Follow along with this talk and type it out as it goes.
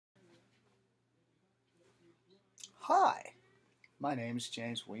Hi, my name is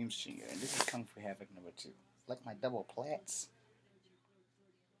James Williams Jr., and this is Kung Fu Havoc #2. Like my double plats?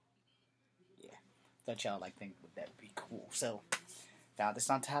 Yeah, thought y'all think that would be cool. So, found this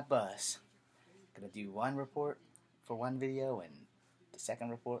on Topbuzz. Gonna do one report for one video and the second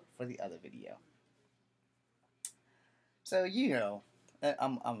report for the other video. So,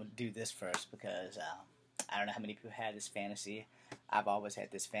 I'm gonna do this first because I don't know how many people had this fantasy. I've always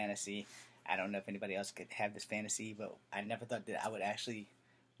had this fantasy. I don't know if anybody else could have this fantasy, but I never thought that I would actually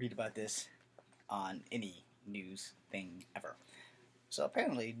read about this on any news thing ever. So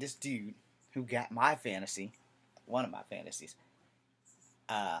apparently this dude who got my fantasy, one of my fantasies,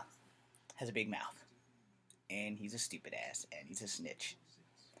 has a big mouth. And he's a stupid ass, and he's a snitch.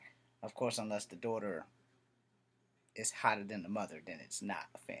 Of course, unless the daughter is hotter than the mother, then it's not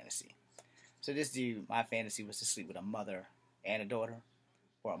a fantasy. So this dude, my fantasy was to sleep with a mother and a daughter,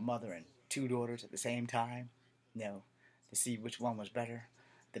 or a mother and two daughters at the same time. To see which one was better.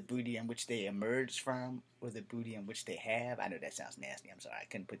 The booty in which they emerged from, or the booty in which they have. I know that sounds nasty. I'm sorry. I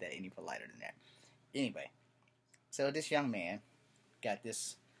couldn't put that any politer than that. Anyway, so this young man got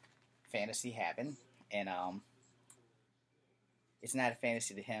this fantasy happen, and it's not a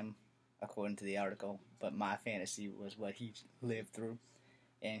fantasy to him, according to the article, but my fantasy was what he lived through,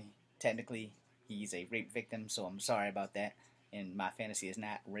 and technically he's a rape victim, so I'm sorry about that. And my fantasy is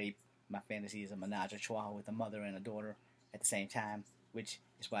not rape. My fantasy is a menage a trois with a mother and a daughter at the same time, which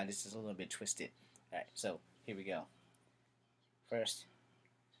is why this is a little bit twisted. Alright, so here we go. First,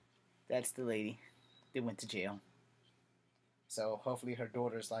 that's the lady that went to jail. So hopefully her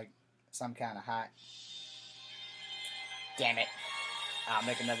daughter's like some kind of hot. Damn it. I'll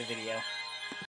make another video.